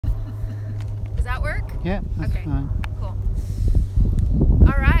that work? Yeah, that's okay, fine. cool.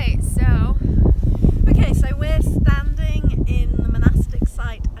 All right, so we're standing in the monastic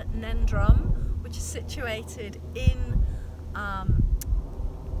site at Nendrum, which is situated in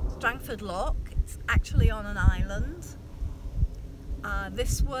Strangford Loch. It's actually on an island.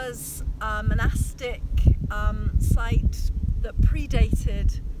 This was a monastic site that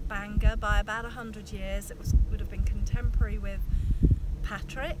predated Bangor by about 100 years. It would have been contemporary with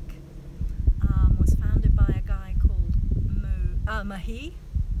Patrick. Was founded by a guy called Mahi.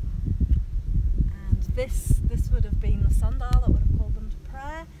 And this would have been the sundial that would have called them to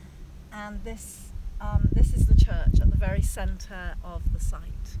prayer. And this is the church at the very centre of the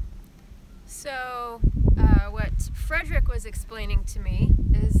site. So what Frederick was explaining to me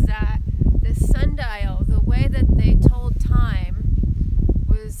is that this sundial, the way that they told time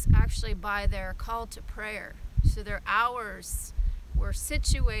was actually by their call to prayer. So their hours were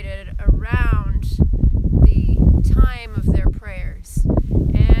situated around the time of their prayers.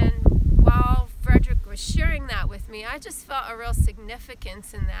 And while Frederick was sharing that with me, I just felt a real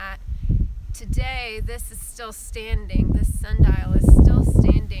significance in that. Today, this is still standing, this sundial is still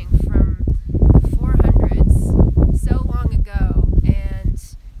standing from the 400s, so long ago, and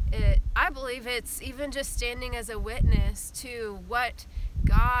I believe it's even just standing as a witness to what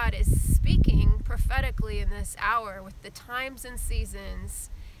God is speaking prophetically in this hour with the times and seasons,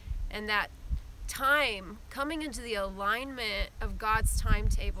 and that time coming into the alignment of God's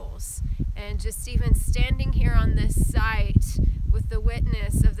timetables, and just even standing here on this site with the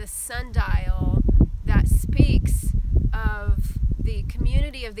witness of the sundial that speaks of the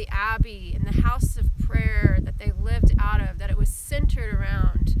community of the Abbey and the house of prayer that they lived out of, that it was centered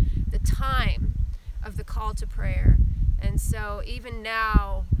around the time of the call to prayer. And so even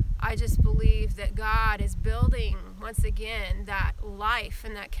now, I just believe that God is building once again that life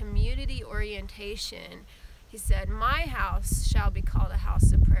and that community orientation. He said, "My house shall be called a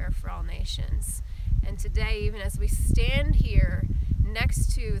house of prayer for all nations." And today, even as we stand here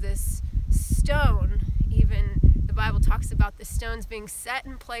next to this stone, even the Bible talks about the stones being set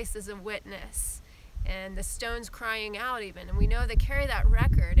in place as a witness, and the stones crying out even, and we know they carry that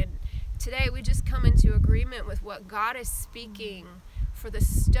record. And today we just come into agreement with what God is speaking for the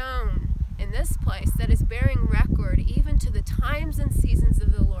stone in this place that is bearing record even to the times and seasons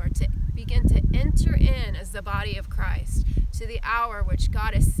of the Lord, to begin to enter in as the body of Christ to the hour which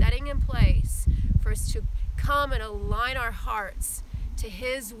God is setting in place for us to come and align our hearts to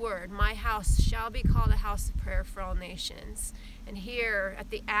His word. My house shall be called a house of prayer for all nations. And here at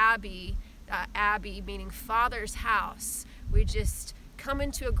the Abbey, Abbey meaning Father's house, we just come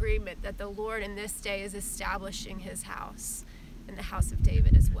into agreement that the Lord in this day is establishing His house and the house of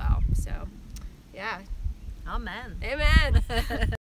David as well. So, yeah. Amen. Amen.